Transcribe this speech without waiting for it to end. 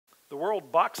The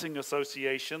World Boxing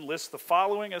Association lists the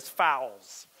following as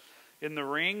fouls in the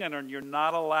ring, and you're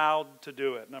not allowed to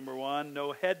do it. Number 1,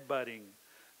 no headbutting.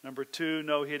 Number 2,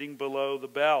 no hitting below the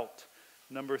belt.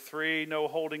 Number 3, no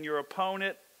holding your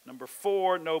opponent. Number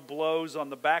 4, no blows on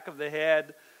the back of the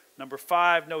head. Number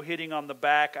 5, no hitting on the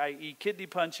back, i.e. kidney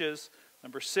punches.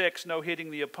 Number 6, no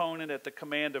hitting the opponent at the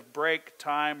command of break,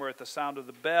 time, or at the sound of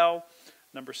the bell.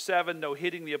 Number 7, no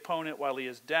hitting the opponent while he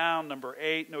is down. Number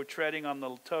 8, no treading on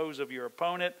the toes of your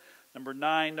opponent. Number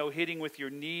 9, no hitting with your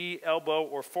knee, elbow,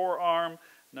 or forearm.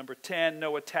 Number 10,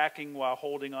 no attacking while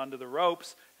holding onto the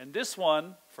ropes. And this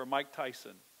one, for Mike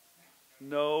Tyson,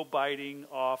 no biting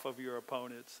off of your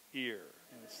opponent's ear.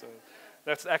 And so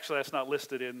that's not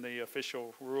listed in the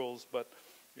official rules, but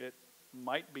it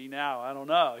might be now. I don't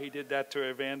know. He did that to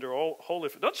Evander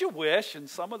Holyfield. Don't you wish in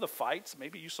some of the fights,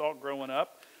 maybe you saw it growing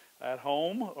up at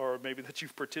home, or maybe that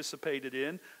you've participated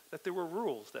in, that there were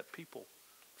rules that people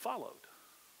followed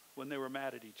when they were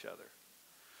mad at each other?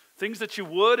 Things that you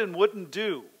would and wouldn't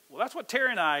do. Well, that's what Terry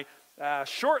and I,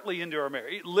 shortly into our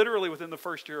marriage, literally within the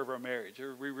first year of our marriage,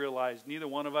 we realized neither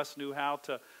one of us knew how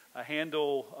to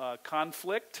handle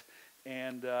conflict.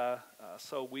 And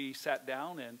so we sat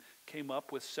down and came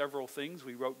up with several things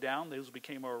we wrote down. Those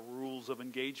became our rules of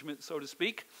engagement, so to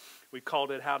speak. We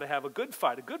called it how to have a good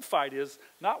fight. A good fight is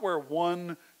not where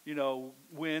one,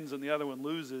 wins and the other one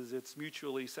loses. It's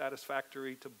mutually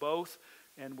satisfactory to both.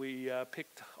 And we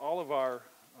picked all of our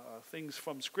things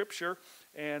from Scripture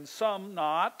and some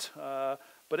not.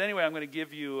 But anyway, I'm going to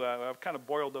give you, I've kind of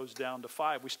boiled those down to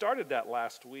 5. We started that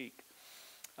last week.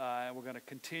 And we're going to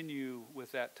continue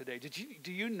with that today.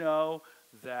 Do you know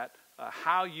that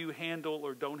how you handle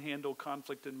or don't handle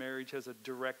conflict in marriage has a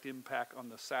direct impact on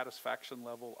the satisfaction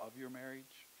level of your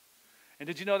marriage? And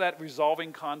did you know that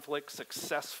resolving conflict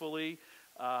successfully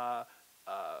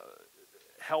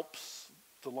helps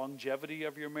the longevity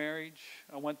of your marriage?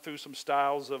 I went through some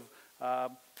styles of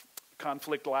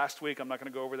conflict last week. I'm not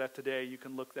going to go over that today. You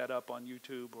can look that up on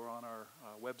YouTube or on our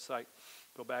website.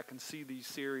 Go back and see these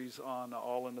series on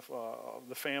All in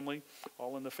the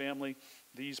Family,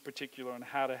 these particular on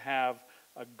how to have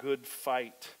a good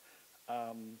fight.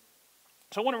 So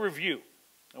I want to review.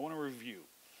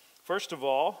 First of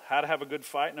all, how to have a good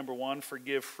fight. Number 1,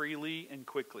 forgive freely and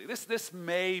quickly. This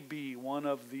may be one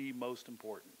of the most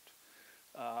important.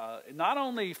 Not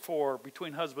only for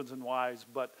between husbands and wives,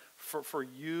 but for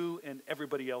you and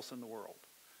everybody else in the world.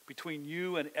 Between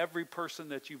you and every person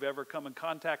that you've ever come in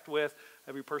contact with,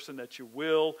 every person that you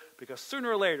will, because sooner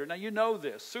or later, now you know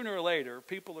this, sooner or later,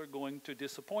 people are going to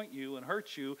disappoint you and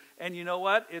hurt you, and you know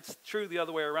what? It's true the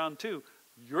other way around too.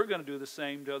 You're going to do the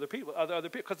same to other people,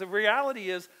 because the reality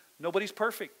is nobody's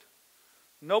perfect.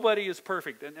 Nobody is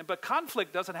perfect, but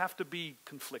conflict doesn't have to be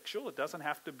conflictual. It doesn't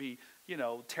have to be,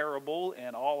 terrible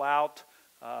and all out,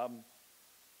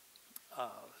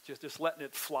 just letting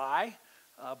it fly.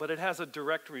 But it has a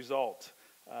direct result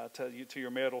to your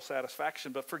marital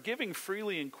satisfaction. But forgiving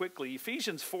freely and quickly.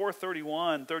 Ephesians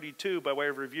 4:31, 32, by way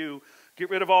of review. Get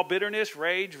rid of all bitterness,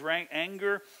 rage,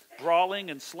 anger,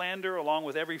 brawling, and slander, along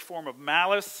with every form of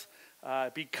malice.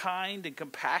 Be kind and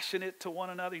compassionate to one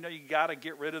another. You got to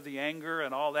get rid of the anger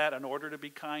and all that in order to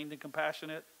be kind and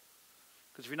compassionate.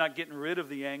 Because if you're not getting rid of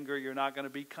the anger, you're not going to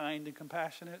be kind and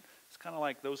compassionate. It's kind of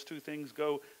like those two things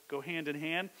go hand in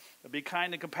hand. Be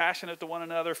kind and compassionate to one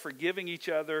another, forgiving each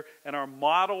other. And our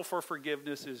model for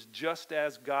forgiveness is just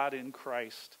as God in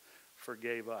Christ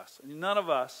forgave us. And none of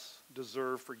us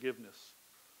deserve forgiveness.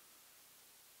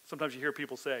 Sometimes you hear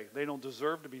people say they don't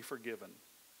deserve to be forgiven.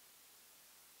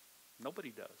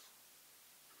 Nobody does.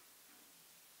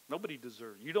 Nobody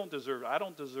deserves. You don't deserve. I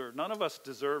don't deserve. None of us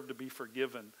deserve to be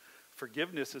forgiven.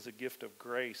 Forgiveness is a gift of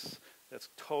grace that's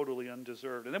totally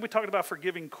undeserved. And then we talked about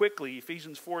forgiving quickly.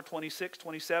 Ephesians 4:26,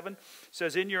 27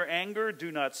 says, in your anger,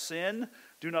 do not sin.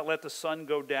 Do not let the sun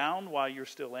go down while you're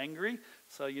still angry.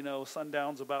 So,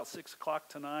 sundown's about 6 o'clock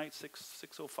tonight,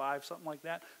 6:05, something like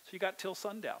that. So you got till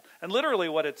sundown. And literally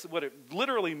what it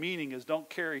literally meaning is don't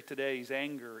carry today's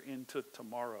anger into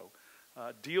tomorrow.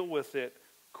 Deal with it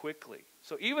quickly.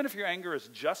 So even if your anger is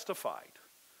justified,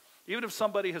 even if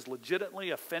somebody has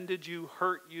legitimately offended you,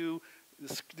 hurt you,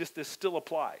 this still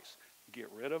applies. Get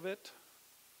rid of it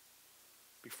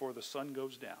before the sun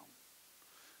goes down.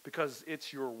 Because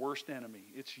it's your worst enemy.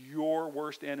 It's your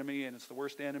worst enemy, and it's the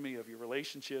worst enemy of your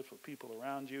relationships with people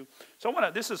around you. So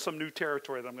this is some new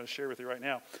territory that I'm going to share with you right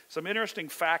now. Some interesting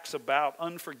facts about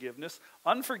unforgiveness.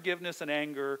 Unforgiveness and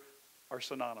anger are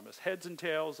synonymous. Heads and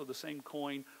tails of the same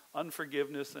coin.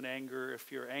 unforgiveness and anger.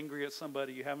 If you're angry at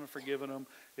somebody, you haven't forgiven them.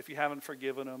 If you haven't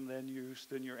forgiven them, then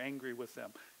you're angry with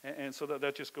them. And so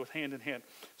that just goes hand in hand.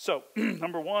 So,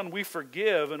 number one, we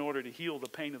forgive in order to heal the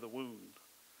pain of the wound.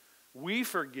 We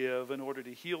forgive in order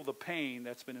to heal the pain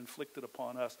that's been inflicted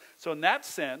upon us. So in that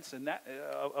sense,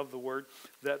 of the word,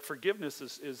 that forgiveness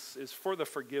is for the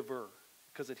forgiver,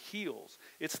 because it heals.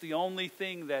 It's the only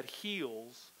thing that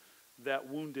heals that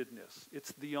woundedness.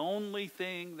 It's the only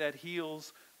thing that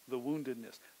heals the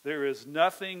woundedness. There is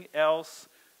nothing else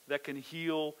that can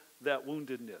heal that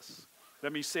woundedness.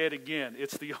 Let me say it again.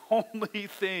 It's the only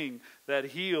thing that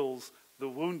heals the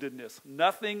woundedness.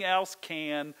 Nothing else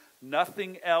can,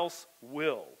 nothing else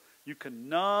will. You can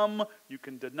numb, you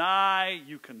can deny,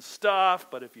 you can stuff,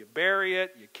 but if you bury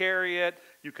it, you carry it,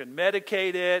 you can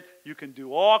medicate it, you can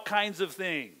do all kinds of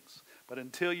things. But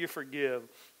until you forgive,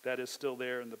 that is still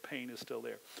there and the pain is still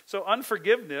there. So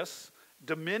unforgiveness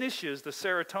diminishes the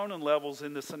serotonin levels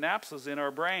in the synapses in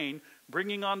our brain,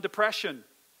 bringing on depression.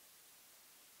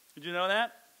 Did you know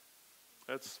that?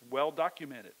 That's well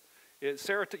documented.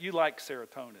 You like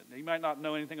serotonin. You might not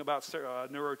know anything about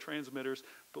neurotransmitters,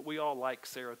 but we all like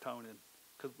serotonin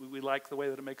because we like the way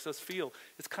that it makes us feel.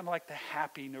 It's kind of like the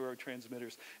happy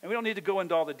neurotransmitters. And we don't need to go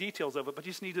into all the details of it, but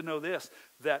you just need to know this,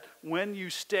 that when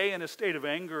you stay in a state of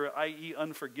anger, i.e.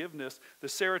 unforgiveness, the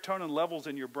serotonin levels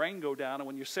in your brain go down. And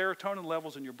when your serotonin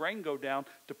levels in your brain go down,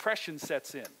 depression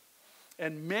sets in.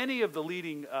 And many of the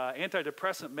leading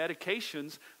antidepressant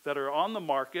medications that are on the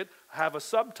market have a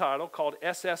subtitle called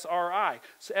SSRI.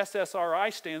 So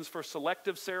SSRI stands for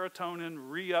Selective Serotonin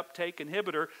Reuptake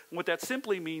Inhibitor. And what that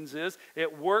simply means is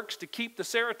it works to keep the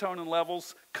serotonin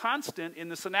levels constant in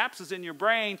the synapses in your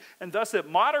brain, and thus it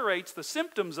moderates the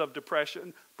symptoms of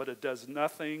depression, but it does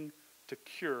nothing to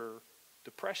cure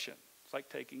depression. It's like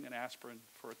taking an aspirin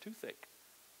for a toothache.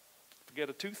 If you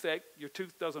get a toothache, your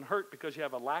tooth doesn't hurt because you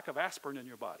have a lack of aspirin in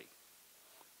your body.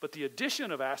 But the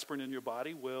addition of aspirin in your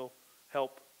body will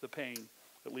help the pain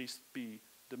at least be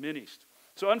diminished.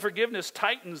 So unforgiveness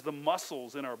tightens the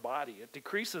muscles in our body. It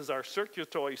decreases our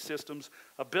circulatory system's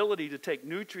ability to take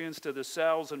nutrients to the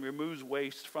cells and removes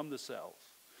waste from the cells.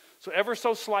 So ever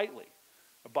so slightly,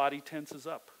 our body tenses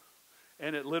up.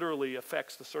 And it literally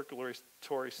affects the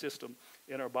circulatory system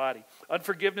in our body.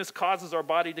 Unforgiveness causes our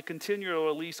body to continue to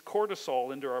release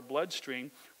cortisol into our bloodstream,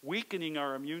 weakening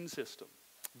our immune system,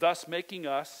 thus making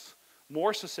us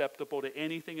more susceptible to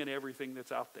anything and everything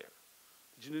that's out there.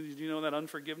 Did you know that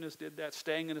unforgiveness did that?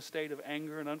 Staying in a state of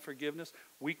anger and unforgiveness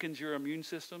weakens your immune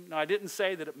system. Now, I didn't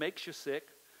say that it makes you sick.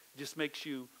 It just makes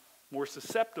you more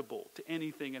susceptible to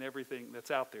anything and everything that's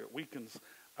out there. It weakens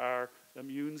our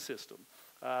immune system.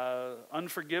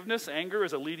 Unforgiveness, anger,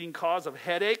 is a leading cause of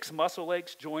headaches, muscle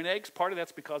aches, joint aches. Part of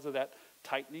that's because of that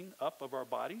tightening up of our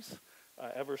bodies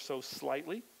ever so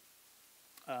slightly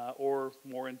or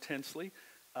more intensely.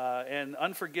 And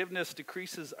unforgiveness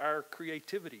decreases our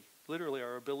creativity, literally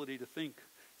our ability to think.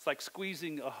 It's like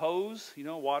squeezing a hose,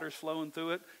 water's flowing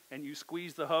through it, and you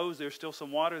squeeze the hose, there's still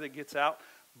some water that gets out.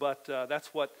 But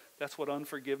that's what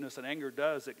unforgiveness and anger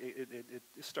does. It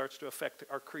starts to affect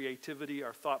our creativity,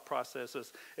 our thought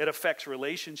processes. It affects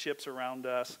relationships around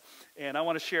us. And I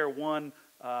want to share one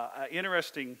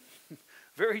interesting,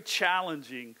 very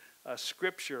challenging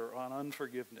scripture on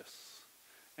unforgiveness.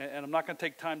 And I'm not going to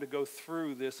take time to go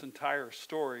through this entire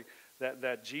story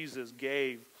that Jesus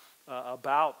gave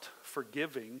about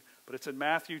forgiving, but it's in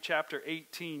Matthew chapter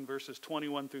 18, verses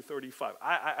 21 through 35.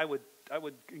 I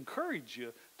would encourage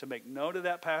you to make note of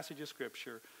that passage of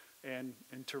Scripture and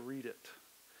to read it.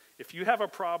 If you have a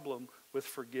problem with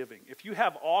forgiving, if you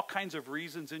have all kinds of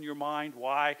reasons in your mind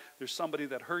why there's somebody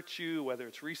that hurts you, whether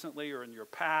it's recently or in your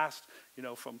past,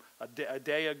 from a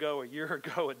day ago, a year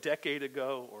ago, a decade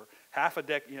ago, or half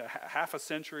a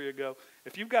century ago,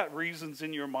 if you've got reasons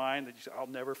in your mind that you say, I'll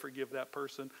never forgive that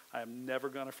person, I am never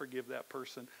going to forgive that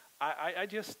person, I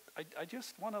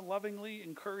just want to lovingly,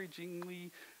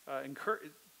 encouragingly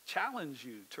challenge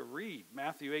you to read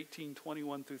Matthew 18,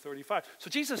 21 through 35. So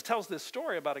Jesus tells this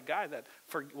story about a guy that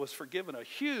was forgiven a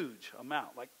huge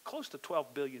amount, like close to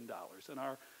 $12 billion in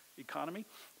our economy.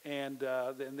 And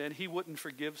then he wouldn't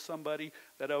forgive somebody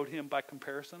that owed him, by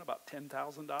comparison, about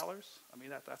 $10,000. I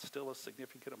mean, that's still a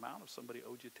significant amount if somebody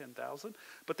owed you $10,000.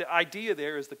 But the idea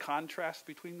there is the contrast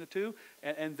between the two.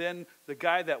 And then the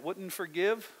guy that wouldn't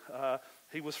forgive,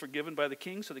 he was forgiven by the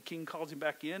king. So the king calls him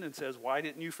back in and says, why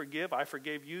didn't you forgive? I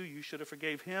forgave you. You should have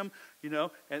forgave him.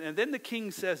 And then the king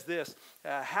says this,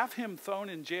 have him thrown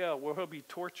in jail where he'll be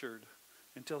tortured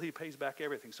until he pays back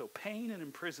everything. So pain and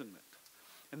imprisonment.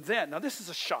 And then, now this is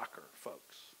a shocker,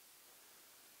 folks.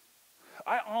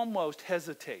 I almost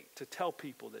hesitate to tell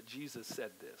people that Jesus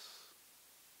said this.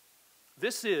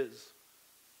 This is,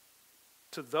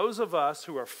 to those of us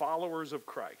who are followers of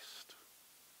Christ,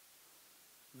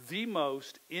 the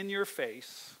most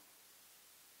in-your-face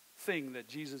thing that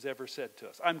Jesus ever said to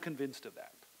us. I'm convinced of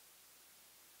that.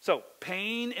 So,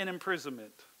 pain and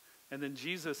imprisonment. And then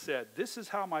Jesus said, this is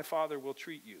how my Father will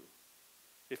treat you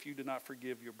if you do not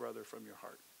forgive your brother from your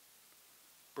heart.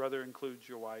 Brother includes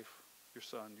your wife, your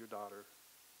son, your daughter,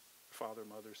 father,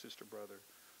 mother, sister, brother,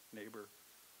 neighbor,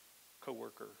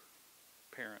 co-worker,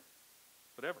 parent,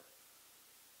 whatever.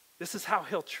 This is how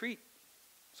he'll treat.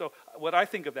 So what I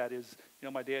think of that is,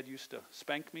 my dad used to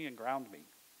spank me and ground me.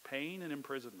 Pain and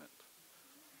imprisonment.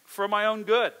 For my own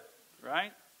good,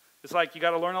 right? It's like, you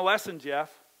got to learn a lesson,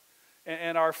 Jeff.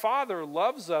 And our Father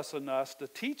loves us enough to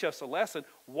teach us a lesson.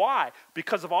 Why?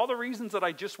 Because of all the reasons that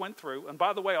I just went through. And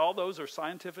by the way, all those are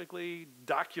scientifically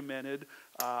documented.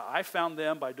 I found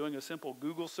them by doing a simple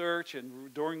Google search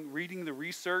and during reading the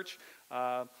research,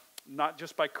 not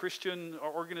just by Christian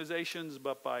organizations,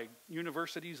 but by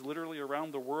universities literally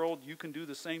around the world. You can do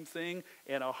the same thing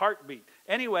in a heartbeat.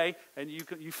 Anyway, and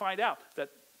you find out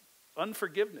that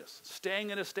unforgiveness,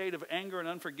 staying in a state of anger and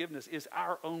unforgiveness, is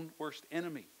our own worst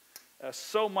enemy.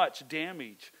 So much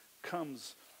damage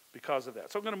comes because of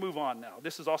that. So I'm going to move on now.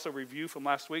 This is also a review from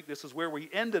last week. This is where we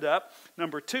ended up.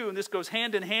 Number 2, and this goes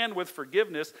hand in hand with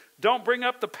forgiveness. Don't bring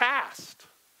up the past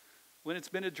when it's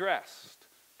been addressed.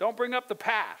 Don't bring up the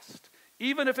past,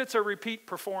 even if it's a repeat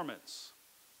performance.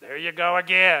 There you go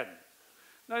again.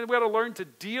 Now, we've got to learn to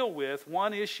deal with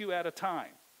one issue at a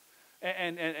time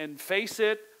and face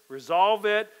it, resolve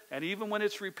it, and even when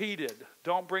it's repeated,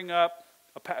 don't bring up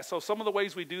a past. So some of the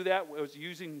ways we do that was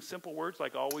using simple words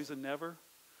like always and never.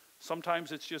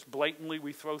 Sometimes it's just blatantly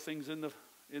we throw things in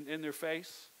their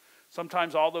face.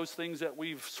 Sometimes all those things that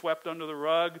we've swept under the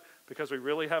rug because we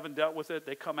really haven't dealt with it,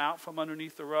 they come out from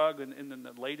underneath the rug and in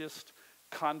the latest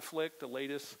conflict, the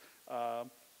latest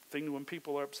thing when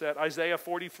people are upset. Isaiah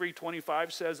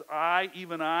 43:25 says,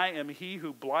 even I, am he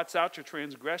who blots out your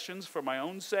transgressions for my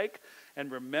own sake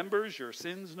and remembers your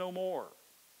sins no more.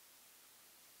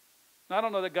 Now, I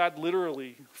don't know that God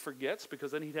literally forgets,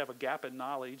 because then he'd have a gap in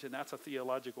knowledge, and that's a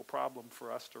theological problem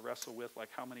for us to wrestle with, like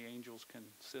how many angels can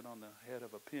sit on the head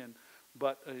of a pin.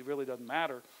 But it really doesn't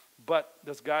matter. But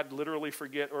does God literally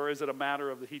forget, or is it a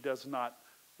matter of that he does not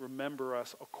remember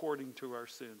us according to our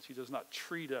sins? He does not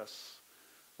treat us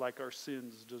like our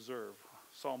sins deserve.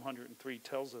 Psalm 103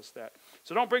 tells us that.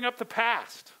 So don't bring up the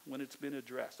past when it's been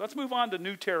addressed. Let's move on to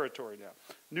new territory now.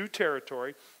 New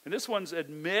territory. And this one's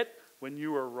admit when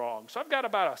you are wrong. So I've got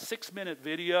about a 6-minute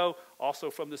video, also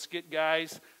from the Skit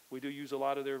Guys. We do use a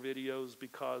lot of their videos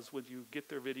because when you get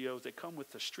their videos, they come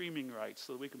with the streaming rights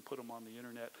so we can put them on the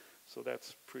internet. So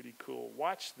that's pretty cool.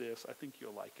 Watch this. I think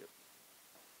you'll like it.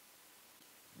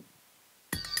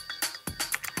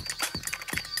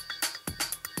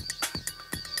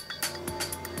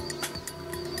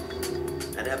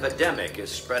 An epidemic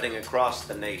is spreading across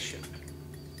the nation.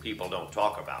 People don't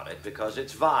talk about it because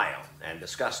it's vile and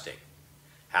disgusting.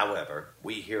 However,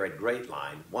 we here at Great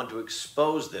Line want to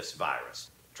expose this virus,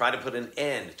 try to put an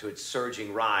end to its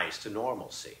surging rise to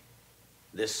normalcy.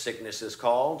 This sickness is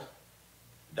called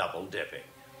double dipping.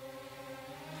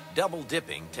 Double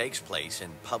dipping takes place in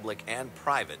public and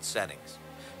private settings.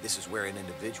 This is where an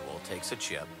individual takes a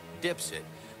chip, dips it,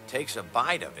 takes a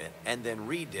bite of it, and then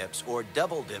redips or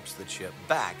double dips the chip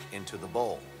back into the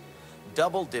bowl.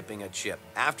 Double dipping a chip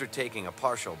after taking a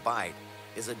partial bite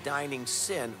is a dining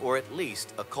sin, or at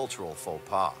least a cultural faux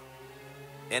pas.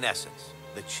 In essence,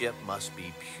 the chip must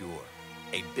be pure.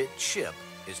 A bit chip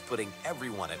is putting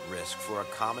everyone at risk for a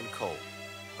common cold,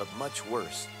 but much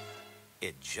worse,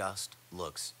 it just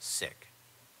looks sick.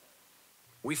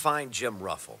 We find Jim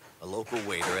Ruffle, a local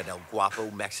waiter at El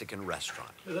Guapo Mexican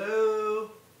restaurant.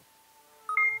 Hello.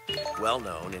 Well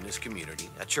known in his community,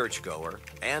 a churchgoer,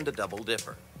 and a double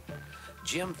dipper.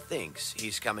 Jim thinks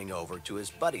he's coming over to his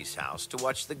buddy's house to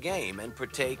watch the game and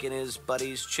partake in his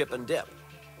buddy's chip and dip.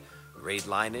 Great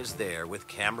Line is there with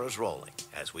cameras rolling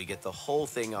as we get the whole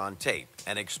thing on tape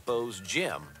and expose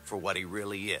Jim for what he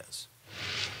really is.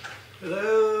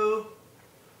 Hello.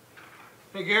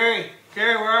 Hey, Gary.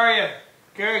 Gary, where are you?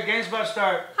 Gary, game's about to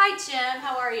start. Hi, Jim.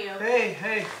 How are you?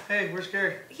 Hey, where's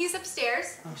Gary? He's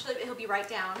upstairs. Actually, he'll be right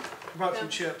down. I brought some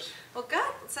chips. Well, good.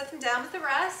 Let's set them down with the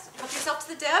rest. Help yourself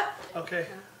to the dip. Okay.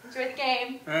 Enjoy the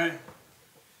game. All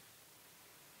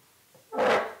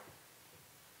right.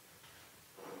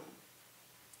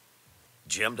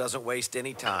 Jim doesn't waste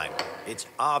any time. It's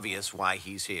obvious why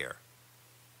he's here.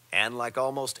 And like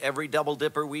almost every double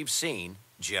dipper we've seen,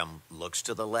 Jim looks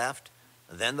to the left,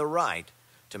 then the right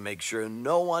to make sure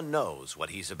no one knows what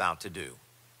he's about to do.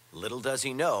 Little does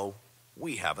he know,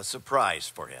 we have a surprise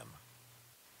for him.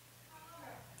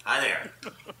 Hi there.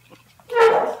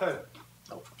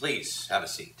 Oh, please, have a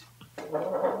seat.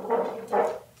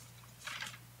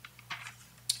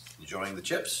 Enjoying the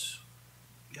chips?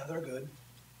 Yeah, they're good.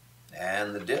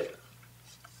 And the dip?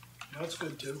 No, it's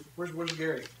good too. Where's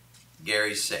Gary?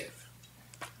 Gary's safe.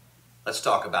 Let's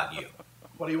talk about you.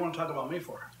 What do you want to talk about me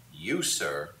for? You,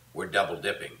 sir, were double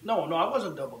dipping. No, I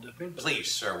wasn't double dipping.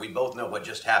 Please, sir, we both know what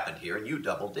just happened here, and you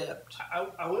double dipped.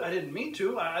 I didn't mean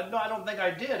to. No, I don't think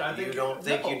I did. I think You don't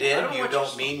think no, you did? I You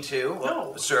don't mean to?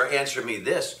 Well, No. sir, answer me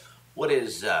this. What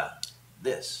is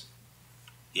this?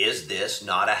 Is this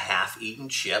not a half-eaten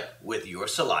chip with your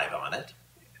saliva on it?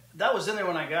 That was in there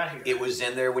when I got here. It was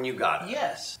in there when you got it.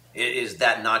 Yes. Is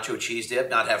that nacho cheese dip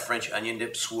not have French onion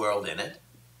dip swirled in it?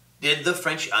 Did the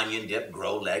French onion dip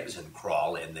grow legs and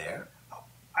crawl in there?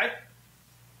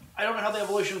 I don't know how the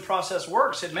evolution process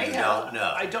works. It may You have. don't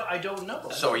know. I don't know.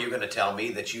 So are you going to tell me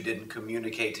that you didn't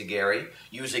communicate to Gary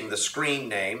using the screen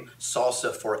name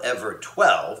Salsa Forever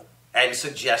 12 and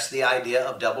suggest the idea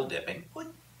of double dipping?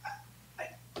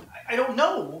 I don't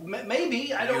know.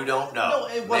 Maybe. I don't. You don't know. No,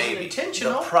 it wasn't Maybe.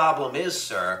 intentional. The problem is,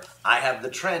 sir, I have the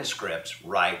transcripts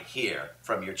right here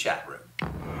from your chat room.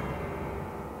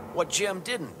 What Jim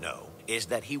didn't know is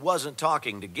that he wasn't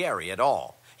talking to Gary at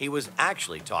all. He was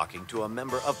actually talking to a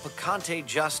member of Picante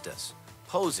Justice,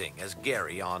 posing as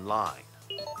Gary online.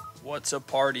 What's a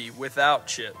party without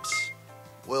chips?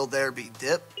 Will there be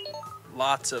dip?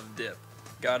 Lots of dip.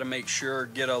 Gotta make sure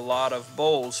get a lot of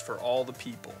bowls for all the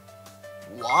people.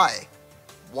 Why?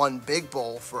 One big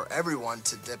bowl for everyone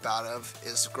to dip out of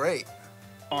is great.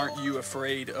 Aren't you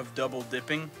afraid of double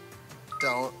dipping?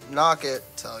 Don't knock it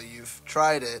till you've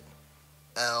tried it.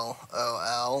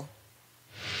 LOL.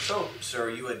 So, sir,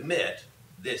 you admit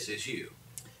this is you.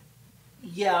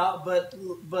 Yeah, but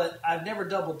I've never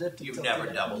double dipped. You've until never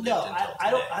today. double dipped No, until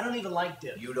I don't. today. I don't even like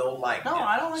dip. You don't like No, dip.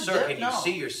 I don't like Sir, dip, can you no.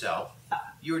 see yourself?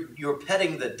 You're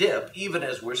petting the dip even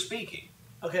as we're speaking.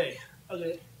 Okay.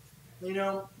 You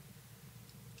know.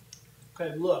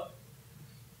 Okay, look.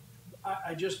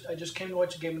 I just came to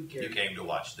watch a game with Gary. You came to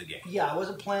watch the game. Yeah, I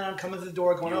wasn't planning on coming to the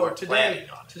door going, You oh, were planning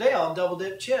on it. today I'll double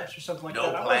dip chips or something like No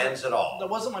that. I plans wasn't- at all. That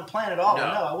wasn't my plan at all. No.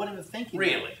 I wasn't even thinking. that.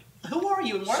 Really? Who are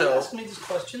you and why are you So- asking me these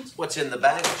questions? What's in the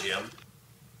bag, Jim?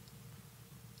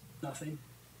 Nothing.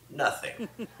 Nothing.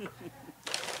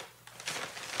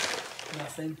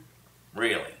 Nothing.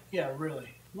 Really. Yeah, really.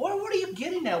 What are you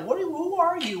getting at? Who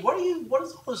are you? What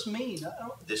does all this mean? I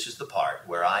don't, This is the part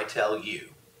where I tell you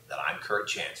that I'm Kurt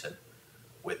Jansen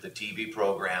with the TV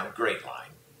program Great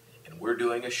Line, and we're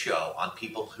doing a show on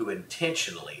people who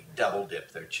intentionally double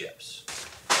dip their chips.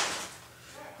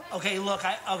 Okay, look,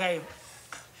 when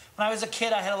I was a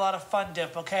kid, I had a lot of fun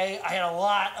dip, okay? I had a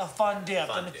lot of fun dip.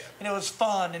 Fun and, dip. and it was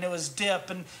fun, and it was dip,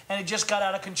 and it just got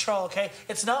out of control, okay?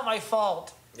 It's not my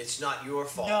fault. It's not your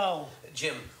fault. No.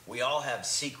 Jim, we all have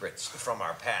secrets from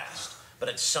our past. But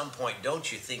at some point, don't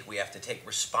you think we have to take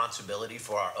responsibility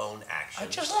for our own actions?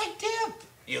 I just like dip.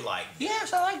 You like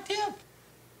Yes, I like dip.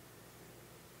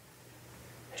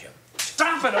 Jim?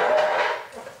 Stop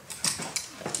it!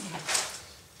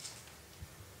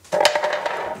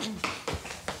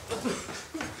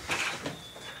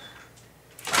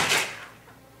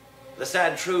 The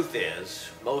sad truth is,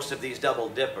 most of these double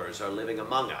dippers are living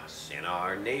among us in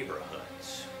our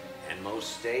neighborhoods, and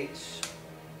most states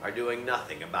are doing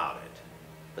nothing about it.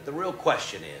 But the real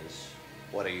question is,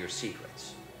 what are your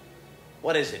secrets?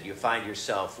 What is it you find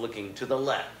yourself looking to the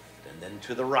left and then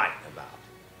to the right about?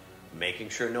 Making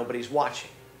sure nobody's watching.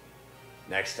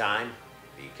 Next time,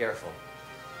 be careful,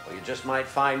 or you just might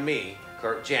find me,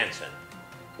 Kurt Jansen,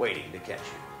 waiting to catch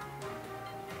you.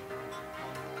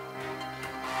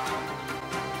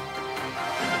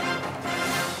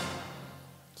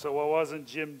 So what wasn't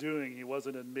Jim doing? He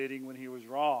wasn't admitting when he was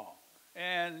wrong.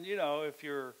 And, you know, if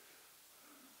you're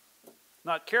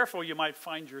not careful, you might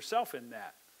find yourself in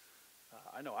that.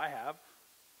 I know I have.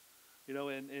 You know,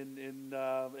 in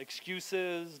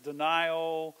excuses,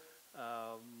 denial,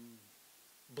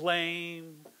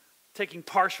 blame, taking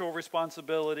partial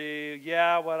responsibility.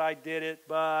 Yeah, what I did it,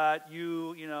 but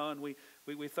you know, and we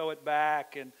throw it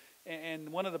back. And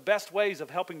one of the best ways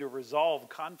of helping to resolve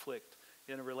conflict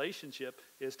in a relationship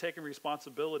is taking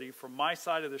responsibility from my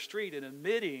side of the street and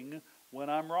admitting when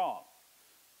I'm wrong.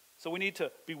 So we need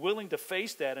to be willing to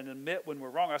face that and admit when we're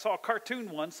wrong. I saw a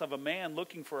cartoon once of a man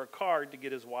looking for a card to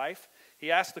get his wife. He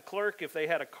asked the clerk if they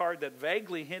had a card that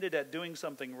vaguely hinted at doing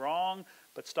something wrong,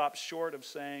 but stopped short of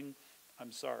saying,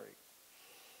 "I'm sorry."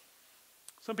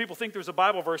 Some people think there's a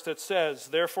Bible verse that says,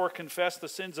 therefore confess the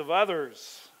sins of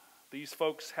others. These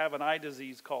folks have an eye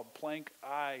disease called plank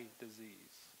eye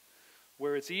disease,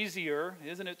 where it's easier,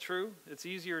 isn't it true? It's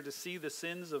easier to see the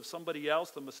sins of somebody else,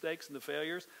 the mistakes and the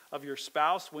failures of your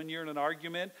spouse when you're in an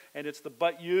argument, and it's the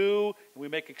but you, and we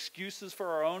make excuses for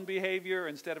our own behavior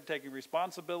instead of taking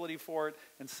responsibility for it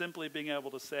and simply being able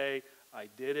to say, I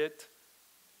did it,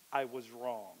 I was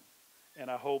wrong, and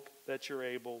I hope that you're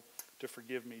able to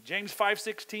forgive me. James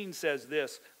 5:16 says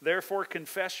this, therefore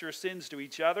confess your sins to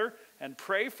each other and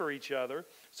pray for each other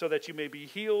so that you may be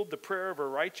healed. The prayer of a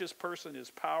righteous person is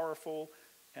powerful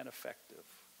and effective.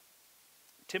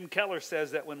 Tim Keller says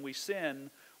that when we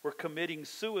sin, we're committing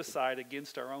suicide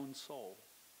against our own soul.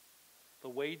 The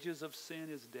wages of sin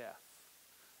is death.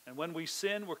 And when we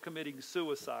sin, we're committing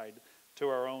suicide to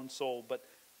our own soul. But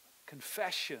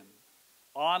confession,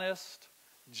 honest,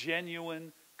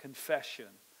 genuine confession.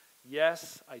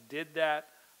 Yes, I did that.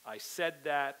 I said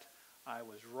that. I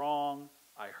was wrong.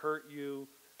 I hurt you.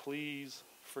 Please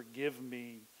forgive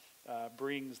me.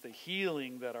 Brings the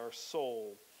healing that our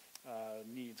soul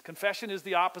needs. Confession is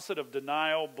the opposite of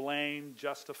denial, blame,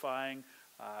 justifying,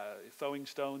 throwing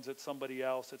stones at somebody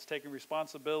else. It's taking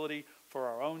responsibility for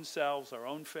our own selves, our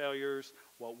own failures,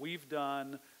 what we've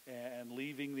done, and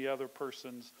leaving the other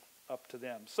persons up to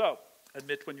them. So,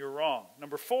 admit when you're wrong.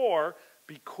 Number 4,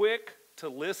 be quick to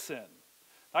listen.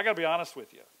 I got to be honest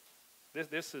with you.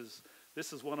 This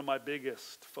is one of my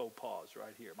biggest faux pas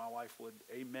right here. My wife would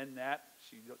amen that.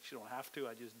 She don't have to.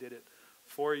 I just did it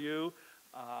for you.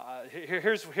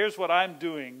 Here's what I'm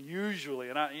doing usually,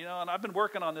 and I've been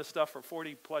working on this stuff for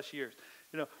 40 plus years.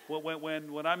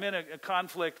 When I'm in a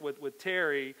conflict with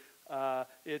Terry,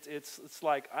 it's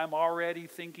like I'm already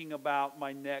thinking about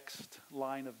my next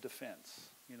line of defense.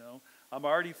 I'm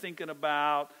already thinking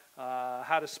about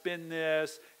how to spin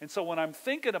this. And so when I'm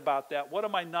thinking about that, what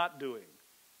am I not doing?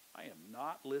 I am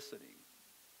not listening.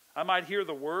 I might hear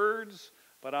the words,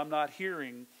 but I'm not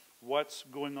hearing what's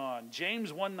going on.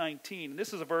 James 1:19,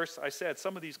 this is a verse I said,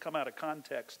 some of these come out of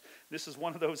context. This is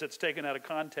one of those that's taken out of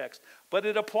context. But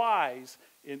it applies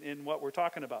in what we're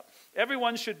talking about.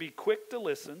 Everyone should be quick to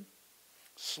listen,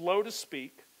 slow to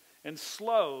speak, and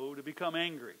slow to become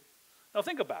angry. Now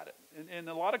think about it. In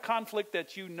a lot of conflict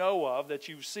that you know of, that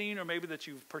you've seen, or maybe that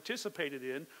you've participated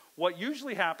in, what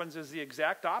usually happens is the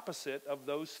exact opposite of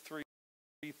those three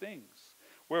things.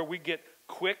 Where we get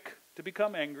quick to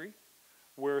become angry,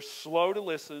 we're slow to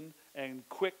listen, and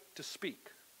quick to speak.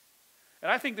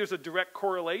 And I think there's a direct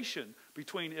correlation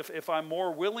between if I'm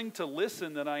more willing to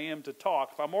listen than I am to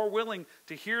talk, if I'm more willing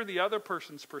to hear the other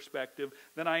person's perspective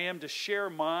than I am to share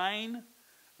mine,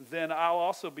 then I'll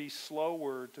also be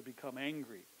slower to become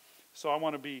angry. So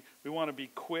we want to be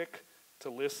quick to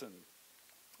listen.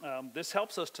 This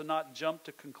helps us to not jump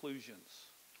to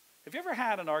conclusions. Have you ever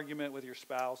had an argument with your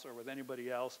spouse or with anybody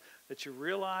else that you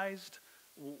realized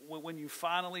when you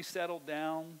finally settled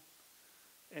down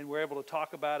and were able to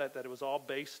talk about it that it was all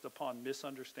based upon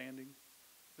misunderstanding?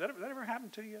 That ever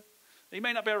happened to you? You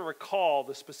may not be able to recall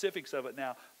the specifics of it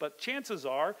now, but chances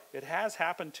are it has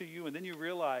happened to you, and then you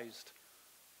realized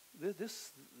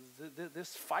this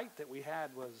fight that we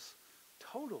had was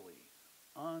totally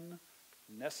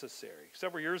unnecessary.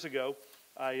 Several years ago,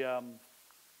 I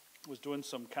was doing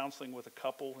some counseling with a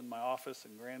couple in my office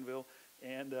in Granville,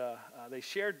 and they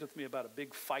shared with me about a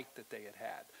big fight that they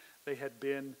had. They had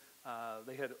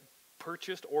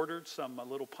ordered some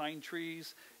little pine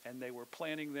trees, and they were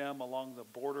planting them along the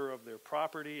border of their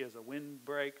property as a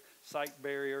windbreak, sight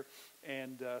barrier.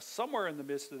 And somewhere in the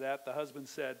midst of that, the husband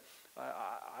said,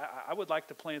 I would like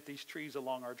to plant these trees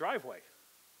along our driveway.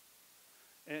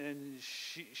 And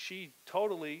she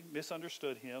totally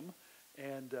misunderstood him,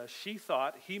 and she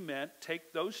thought he meant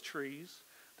take those trees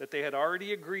that they had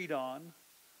already agreed on,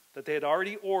 that they had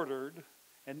already ordered,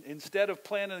 and instead of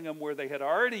planting them where they had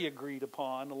already agreed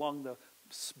upon along the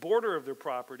border of their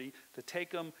property, to take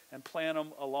them and plant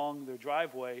them along their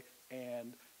driveway,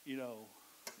 and,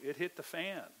 it hit the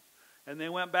fan. And they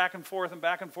went back and forth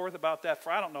about that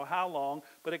for I don't know how long,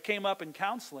 but it came up in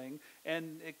counseling,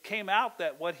 and it came out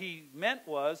that what he meant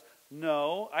was,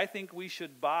 no, I think we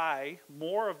should buy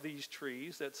more of these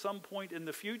trees at some point in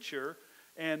the future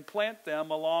and plant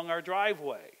them along our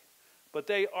driveway. But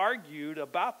they argued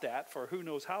about that for who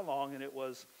knows how long, and it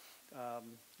was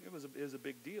a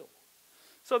big deal.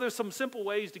 So there's some simple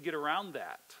ways to get around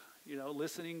that.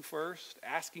 Listening first,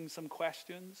 asking some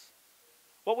questions.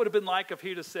 What would have been like if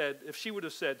she would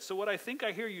have said, so what I think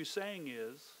I hear you saying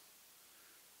is,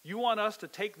 you want us to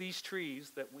take these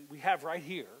trees that we have right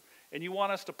here, and you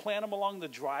want us to plant them along the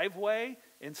driveway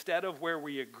instead of where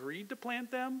we agreed to plant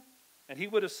them? And he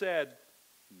would have said,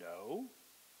 No.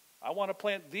 I want to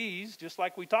plant these, just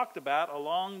like we talked about,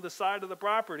 along the side of the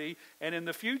property, and in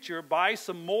the future buy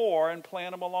some more and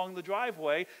plant them along the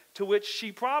driveway, to which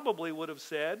she probably would have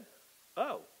said,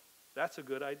 oh, that's a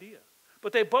good idea.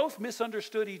 But they both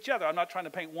misunderstood each other. I'm not trying to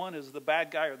paint one as the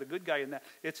bad guy or the good guy in that.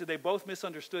 It's that they both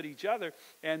misunderstood each other,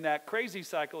 and that crazy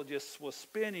cycle just was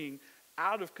spinning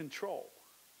out of control.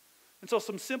 And so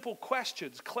some simple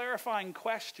questions, clarifying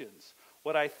questions.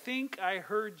 What I think I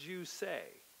heard you say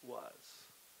was,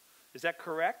 is that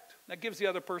correct? That gives the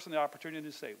other person the opportunity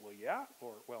to say, well, yeah,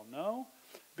 or well, no.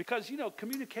 Because, you know,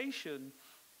 communication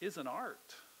is an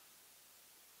art.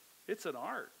 It's an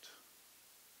art.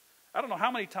 I don't know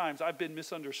how many times I've been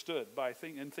misunderstood by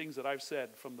things that I've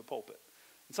said from the pulpit.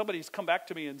 And somebody's come back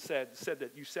to me and said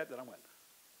that you said that. I went,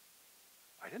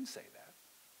 I didn't say that.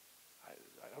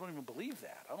 I don't even believe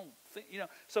that. I don't think, you know.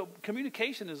 So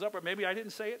communication is up, or maybe I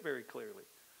didn't say it very clearly.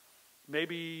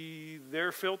 Maybe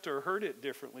their filter heard it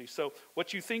differently. So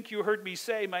what you think you heard me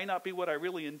say may not be what I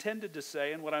really intended to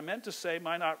say, and what I meant to say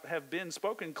might not have been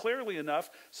spoken clearly enough,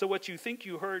 so what you think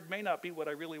you heard may not be what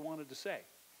I really wanted to say.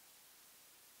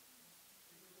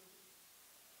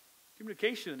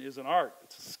 Communication is an art.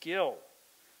 It's a skill.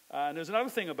 And there's another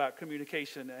thing about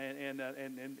communication and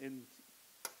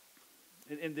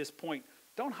in this point.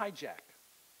 Don't hijack.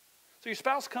 So your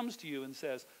spouse comes to you and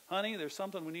says, honey, there's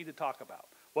something we need to talk about.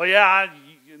 Well, yeah,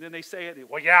 and then they say it.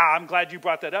 Well, yeah, I'm glad you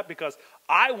brought that up because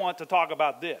I want to talk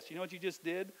about this. You know what you just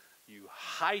did? You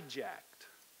hijacked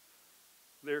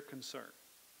their concern.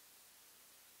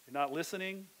 You're not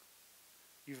listening.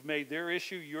 You've made their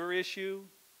issue your issue.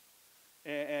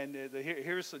 And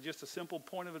here's just a simple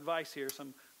point of advice here,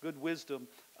 some good wisdom.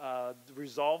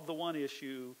 Resolve the one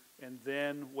issue and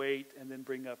then wait and then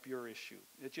bring up your issue.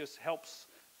 It just helps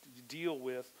deal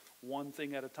with one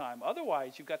thing at a time.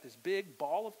 Otherwise, you've got this big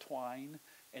ball of twine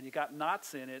and you got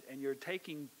knots in it, and you're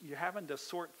having to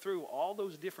sort through all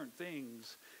those different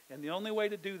things. And the only way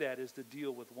to do that is to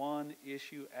deal with one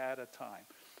issue at a time.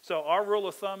 So our rule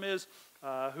of thumb is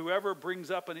whoever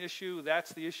brings up an issue,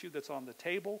 that's the issue that's on the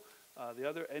table.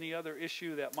 Any other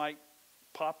issue that might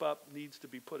pop up needs to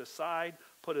be put aside,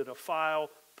 put in a file,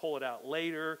 pull it out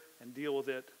later, and deal with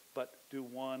it, but do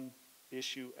one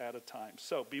issue at a time.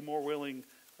 So be more willing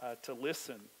to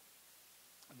listen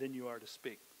than you are to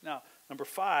speak. Now, number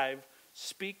 5,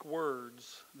 speak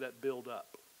words that build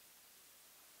up.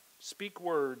 Speak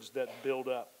words that build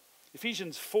up.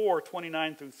 Ephesians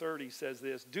 4:29 through 30 says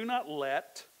this, do not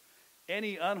let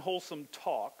any unwholesome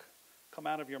talk come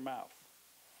out of your mouth,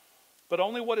 but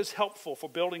only what is helpful for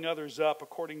building others up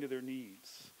according to their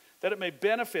needs, that it may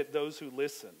benefit those who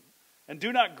listen. And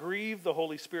do not grieve the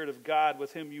Holy Spirit of God,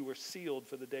 with whom you were sealed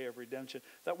for the day of redemption.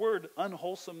 That word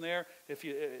unwholesome there,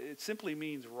 it simply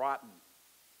means rotten,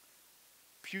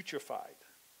 putrefied,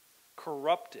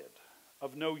 corrupted,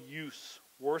 of no use,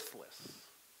 worthless.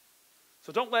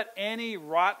 So don't let any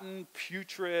rotten,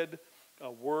 putrid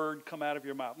word come out of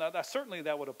your mouth. Now, certainly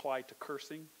that would apply to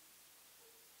cursing.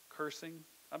 Cursing.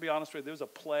 I'll be honest with you, there's a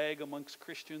plague amongst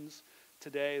Christians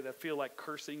today that feel like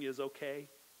cursing is okay.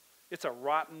 It's a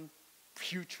rotten,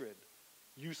 putrid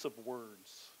use of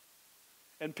words.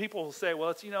 And people will say, well,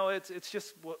 it's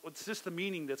just the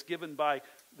meaning that's given by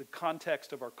the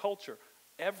context of our culture.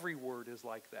 Every word is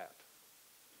like that.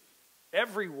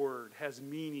 Every word has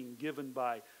meaning given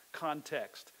by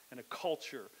context and a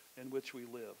culture in which we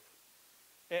live.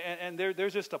 And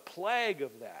there's just a plague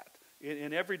of that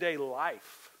in everyday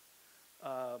life.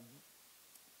 But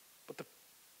the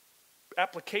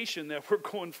application that we're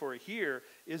going for here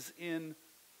is in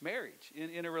marriage,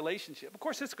 in a relationship. Of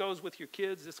course, this goes with your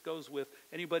kids. This goes with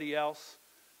anybody else.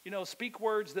 Speak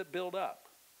words that build up.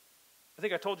 I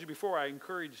think I told you before, I've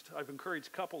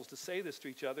encouraged couples to say this to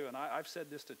each other, and I've said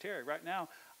this to Terry. Right now,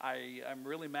 I'm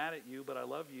really mad at you, but I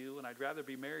love you, and I'd rather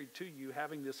be married to you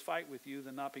having this fight with you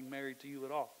than not being married to you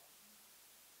at all.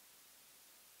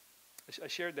 I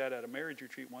shared that at a marriage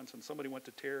retreat once, and somebody went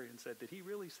to Terry and said, did he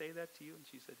really say that to you? And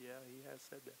she said, yeah, he has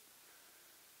said that.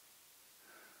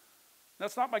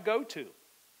 That's not my go-to.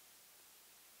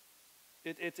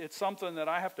 It's something that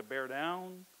I have to bear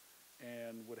down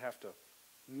and would have to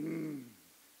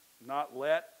not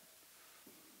let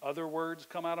other words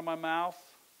come out of my mouth.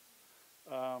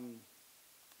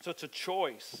 So it's a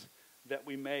choice that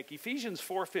we make. Ephesians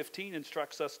 4:15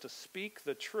 instructs us to speak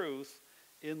the truth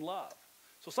in love.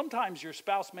 So sometimes your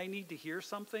spouse may need to hear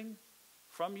something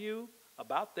from you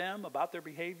about them, about their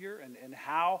behavior, and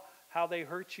how they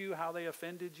hurt you, how they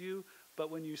offended you. But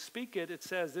when you speak it, it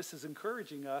says this is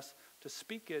encouraging us to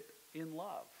speak it in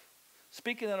love.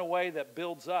 Speak it in a way that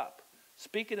builds up.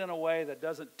 Speak it in a way that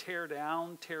doesn't tear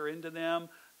into them,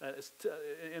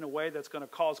 in a way that's going to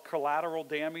cause collateral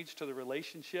damage to the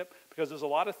relationship, because there's a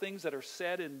lot of things that are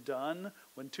said and done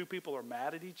when two people are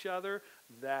mad at each other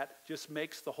that just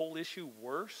makes the whole issue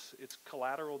worse. It's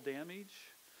collateral damage.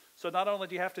 So not only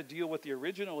do you have to deal with the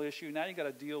original issue, now you got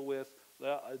to deal with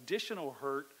the additional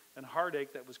hurt and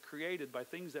heartache that was created by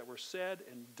things that were said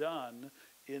and done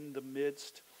in the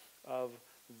midst of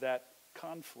that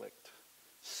conflict.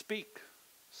 Speak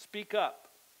up.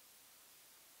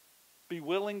 Be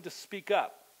willing to speak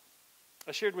up.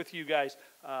 I shared with you guys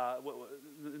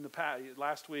in the past,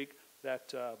 last week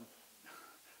that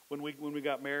when we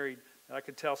got married, and I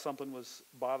could tell something was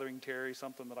bothering Terry,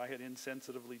 something that I had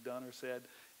insensitively done or said,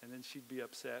 and then she'd be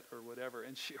upset or whatever.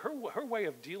 And her way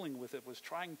of dealing with it was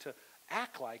trying to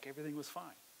act like everything was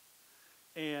fine.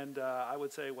 And I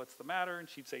would say, "What's the matter?" And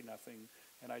she'd say nothing.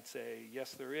 And I'd say,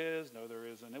 "Yes, there is. No, there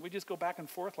isn't." And we'd just go back and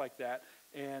forth like that.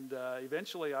 And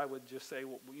eventually I would just say,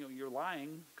 "Well, you're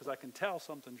lying, because I can tell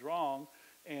something's wrong."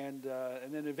 And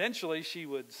then eventually she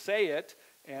would say it,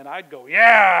 and I'd go,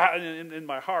 "Yeah." And in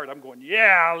my heart, I'm going,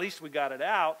 "Yeah, at least we got it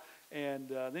out." And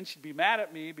then she'd be mad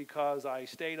at me because I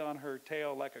stayed on her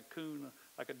tail like a coon,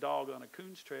 like a dog on a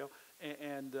coon's trail.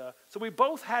 And so we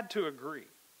both had to agree.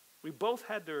 We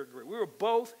were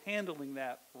both handling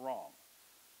that wrong.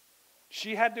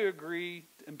 She had to agree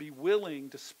and be willing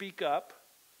to speak up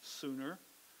sooner.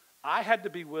 I had to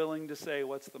be willing to say,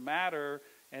 "What's the matter?"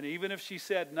 And even if she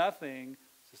said nothing,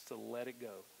 just to let it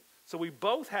go. So we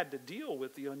both had to deal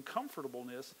with the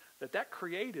uncomfortableness that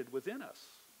created within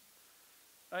us.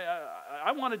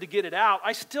 I wanted to get it out.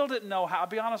 I still didn't know how. I'll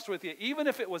be honest with you. Even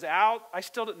if it was out, I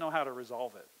still didn't know how to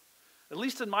resolve it. At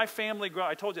least in my family,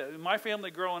 I told you, in my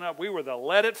family growing up, we were the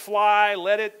let it fly,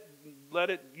 let it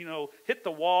hit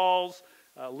the walls.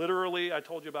 Literally, I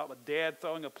told you about my dad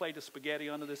throwing a plate of spaghetti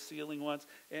onto the ceiling once.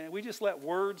 And we just let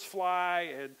words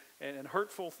fly and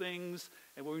hurtful things.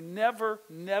 And we never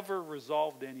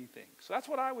resolved anything. So that's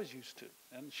what I was used to.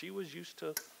 And she was used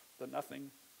to the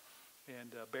nothing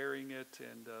and burying it.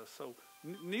 And so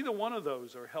neither one of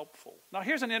those are helpful. Now,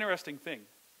 here's an interesting thing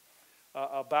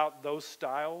about those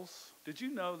styles. Did you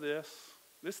know this?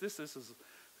 This is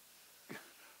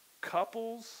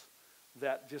couples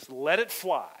that just let it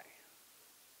fly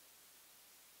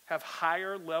have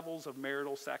higher levels of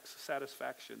marital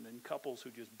satisfaction than couples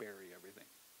who just bury everything.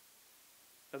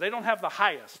 Now, they don't have the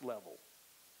highest level,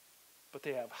 but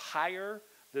they have higher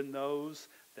than those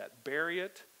that bury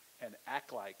it and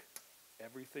act like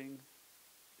everything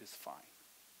is fine.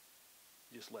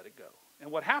 Just let it go.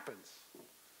 And what happens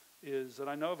is that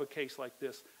I know of a case like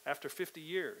this. After 50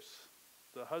 years,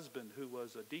 the husband, who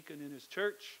was a deacon in his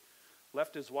church,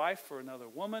 left his wife for another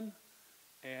woman,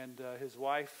 and his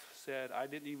wife said, "I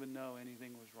didn't even know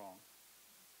anything was wrong."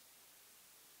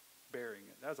 Burying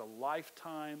it. That's a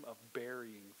lifetime of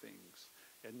burying things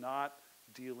and not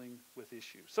dealing with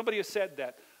issues. Somebody has said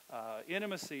that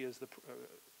intimacy is the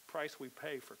price we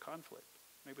pay for conflict.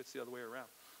 Maybe it's the other way around.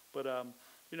 But, I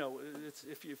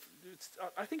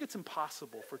think it's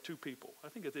impossible for two people. I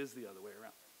think it is the other way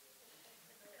around.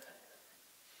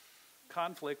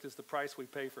 Conflict is the price we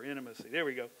pay for intimacy. There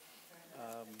we go.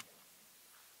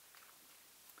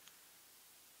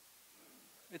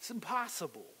 It's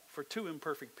impossible for two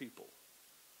imperfect people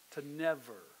to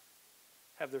never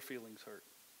have their feelings hurt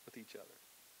with each other.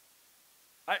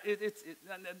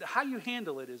 How you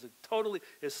handle it is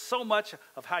so much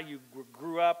of how you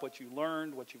grew up, what you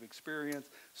learned, what you've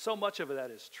experienced. So much of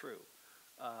that is true.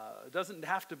 It doesn't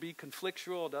have to be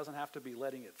conflictual. It doesn't have to be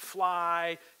letting it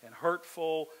fly and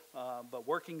hurtful, but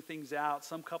working things out.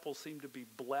 Some couples seem to be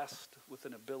blessed with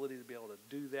an ability to be able to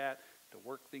do that, to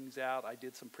work things out. I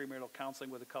did some premarital counseling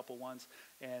with a couple once,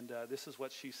 and this is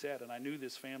what she said. And I knew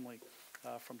this family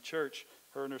from church,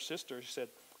 her and her sister. She said,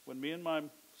 "When me and my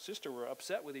sister were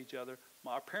upset with each other,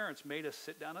 our parents made us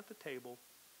sit down at the table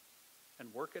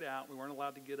and work it out. We weren't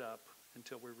allowed to get up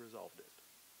until we resolved it."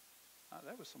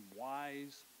 That was some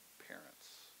wise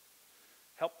parents.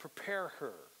 Helped prepare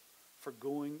her for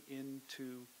going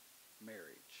into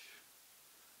marriage.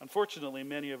 Unfortunately,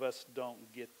 many of us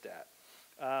don't get that.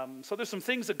 So there's some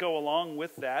things that go along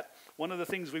with that. One of the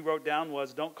things we wrote down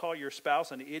was, don't call your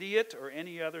spouse an idiot or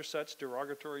any other such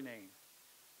derogatory name.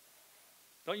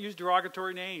 Don't use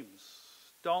derogatory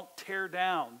names. Don't tear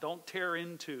down. Don't tear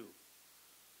into.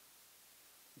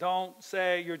 Don't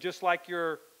say you're just like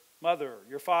your mother,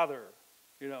 your father.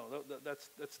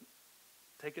 That's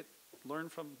take it, learn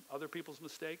from other people's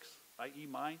mistakes, i.e.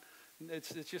 mine.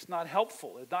 It's just not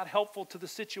helpful. It's not helpful to the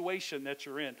situation that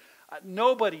you're in.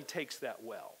 Nobody takes that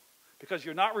well. because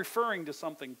you're not referring to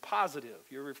something positive.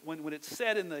 When it's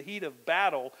said in the heat of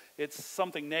battle, it's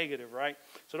something negative, right?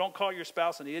 So don't call your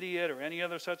spouse an idiot or any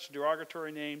other such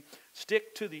derogatory name.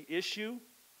 Stick to the issue,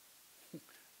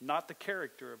 not the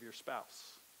character of your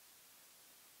spouse.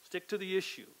 Stick to the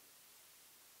issue,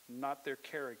 not their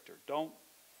character. Don't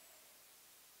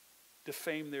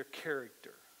defame their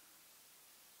character.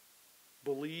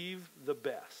 Believe the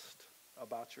best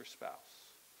about your spouse.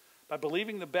 By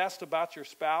believing the best about your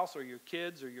spouse or your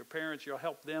kids or your parents, you'll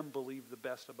help them believe the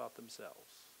best about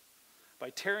themselves. By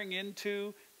tearing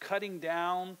into, cutting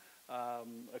down,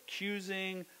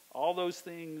 accusing, all those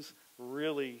things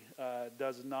really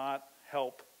does not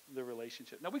help the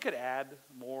relationship. Now, we could add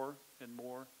more and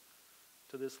more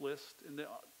to this list. And the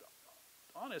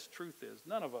honest truth is,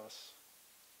 none of us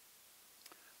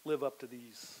live up to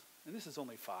these. And this is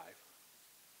only 5.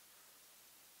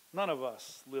 None of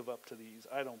us live up to these,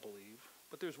 I don't believe.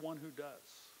 But there's one who does.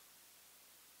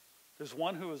 There's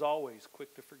one who is always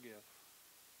quick to forgive.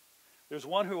 There's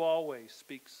one who always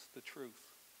speaks the truth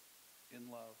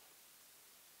in love.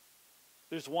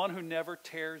 There's one who never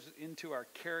tears into our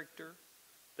character,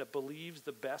 that believes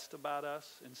the best about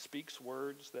us and speaks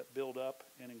words that build up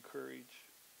and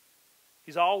encourage.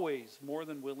 He's always more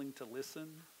than willing to listen.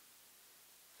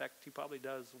 In fact, he probably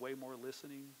does way more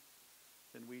listening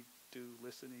than we do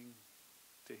listening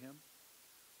to him.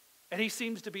 And he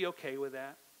seems to be okay with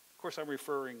that. Of course, I'm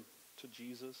referring to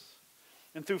Jesus.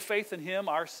 And through faith in him,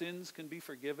 our sins can be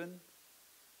forgiven,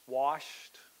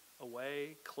 washed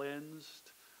away,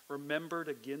 cleansed, remembered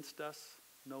against us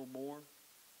no more.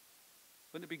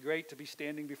 Wouldn't it be great to be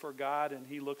standing before God and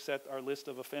he looks at our list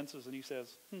of offenses and he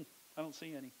says, I don't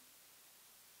see any.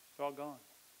 They're all gone.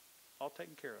 All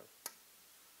taken care of.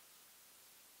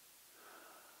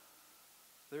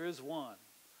 There is one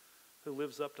who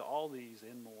lives up to all these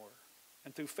and more.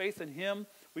 And through faith in him,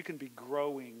 we can be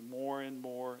growing more and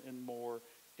more and more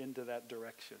into that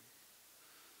direction.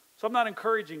 So I'm not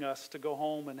encouraging us to go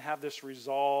home and have this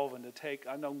resolve and to take,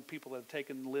 I know people that have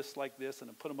taken lists like this and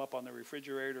have put them up on their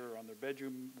refrigerator or on their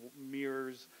bedroom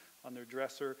mirrors, on their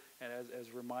dresser, and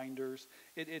as reminders.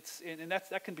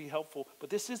 That can be helpful,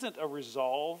 but this isn't a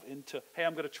resolve into, hey,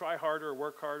 I'm going to try harder or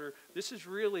work harder. This is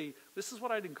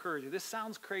what I'd encourage you. This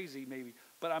sounds crazy maybe,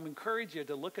 but I'm encouraging you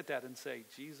to look at that and say,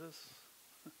 Jesus,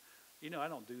 I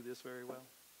don't do this very well,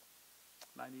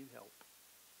 and I need help.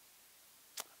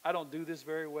 I don't do this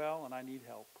very well, and I need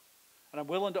help. And I'm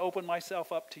willing to open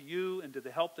myself up to you and to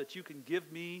the help that you can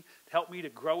give me, to help me to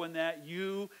grow in that.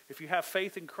 You, if you have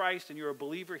faith in Christ and you're a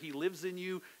believer, he lives in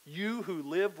you. You who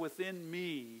live within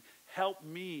me, help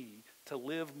me to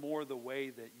live more the way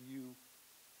that you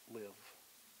live.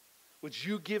 Would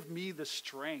you give me the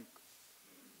strength?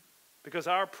 Because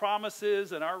our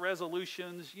promises and our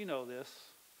resolutions, you know this.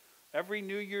 Every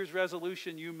New Year's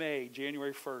resolution you made,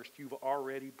 January 1st, you've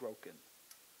already broken.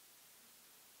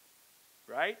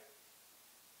 Right?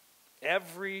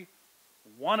 Every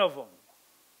one of them.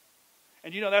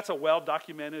 And that's a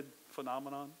well-documented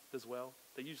phenomenon as well.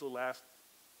 They usually last,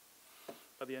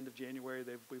 by the end of January,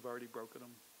 we've already broken them.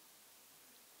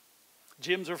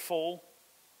 Gyms are full.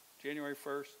 January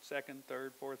 1st, 2nd,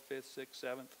 3rd, 4th, 5th, 6th,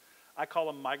 7th. I call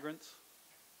them migrants.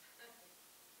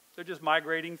 They're just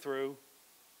migrating through.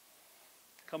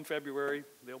 Come February,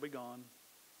 they'll be gone.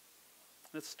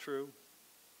 That's true.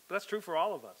 But that's true for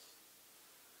all of us.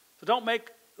 So don't make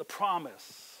the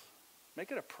promise.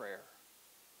 Make it a prayer.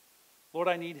 Lord,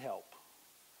 I need help.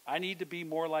 I need to be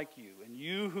more like you. And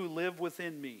you who live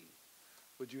within me,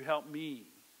 would you help me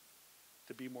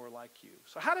to be more like you?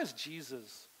 So how does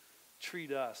Jesus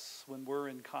treat us when we're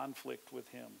in conflict with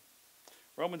him?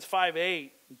 Romans 5:8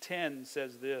 and 10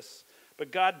 says this,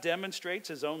 but God demonstrates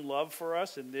his own love for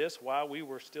us in this while we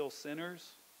were still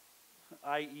sinners,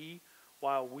 i.e.,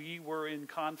 while we were in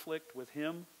conflict with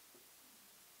him,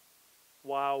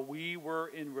 while we were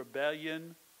in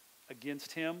rebellion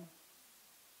against him,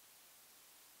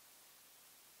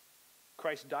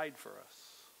 Christ died for us.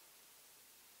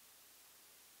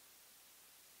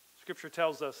 Scripture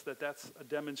tells us that that's a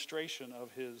demonstration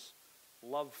of his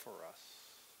love for us.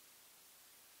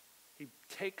 He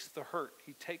takes the hurt,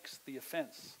 he takes the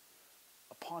offense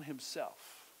upon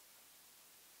himself.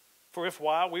 For if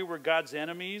while we were God's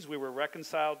enemies, we were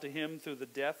reconciled to him through the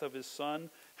death of his Son,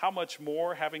 how much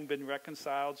more, having been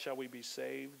reconciled, shall we be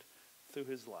saved through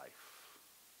his life?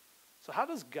 So how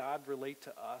does God relate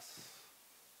to us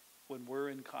when we're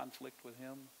in conflict with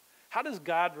him? How does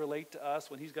God relate to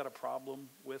us when he's got a problem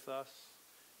with us?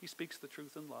 He speaks the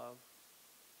truth in love.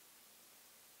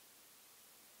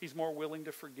 He's more willing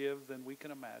to forgive than we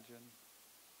can imagine.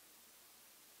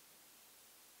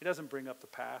 He doesn't bring up the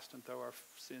past and throw our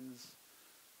sins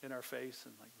in our face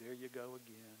and like, there you go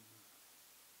again.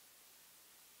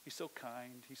 He's so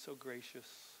kind. He's so gracious.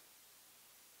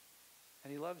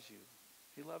 And he loves you.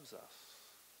 He loves us.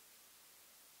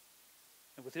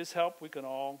 And with his help, we can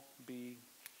all be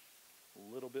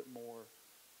a little bit more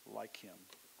like him.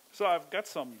 So I've got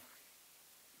some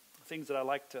things that I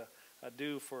like to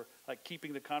do for like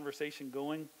keeping the conversation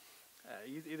going.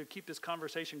 You either keep this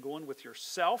conversation going with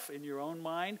yourself in your own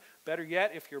mind. Better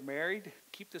yet, if you're married,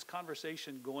 keep this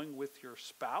conversation going with your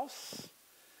spouse.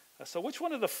 So which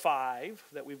one of the 5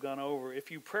 that we've gone over, if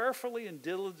you prayerfully and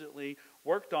diligently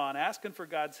worked on asking for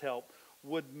God's help,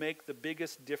 would make the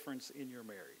biggest difference in your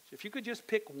marriage? If you could just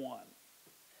pick one.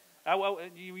 Well,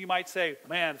 you might say,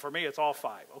 man, for me it's all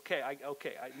 5.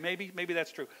 Maybe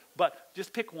that's true. But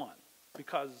just pick one,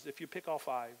 because if you pick all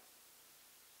 5,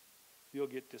 you'll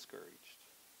get discouraged.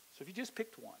 So if you just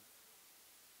picked one,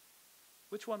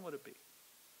 which one would it be?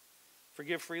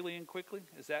 Forgive freely and quickly?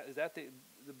 Is that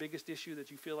the biggest issue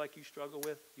that you feel like you struggle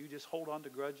with? You just hold on to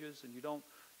grudges and you don't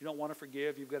want to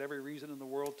forgive. You've got every reason in the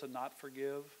world to not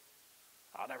forgive.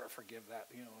 I'll never forgive that.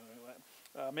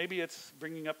 Maybe it's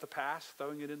bringing up the past,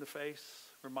 throwing it in the face,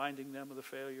 reminding them of the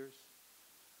failures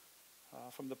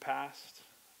from the past.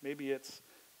 Maybe it's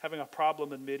having a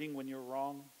problem admitting when you're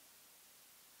wrong.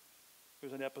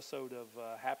 There's an episode of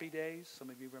Happy Days. Some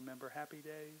of you remember Happy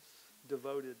Days?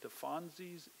 Devoted to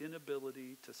Fonzie's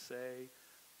inability to say,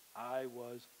 I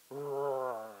was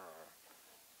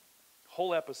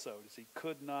whole episode is he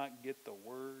could not get the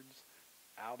words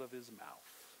out of his mouth.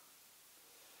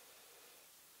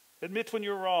 Admit when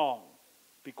you're wrong.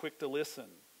 Be quick to listen.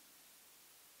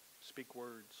 Speak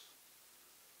words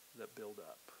that build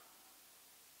up.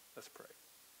 Let's pray.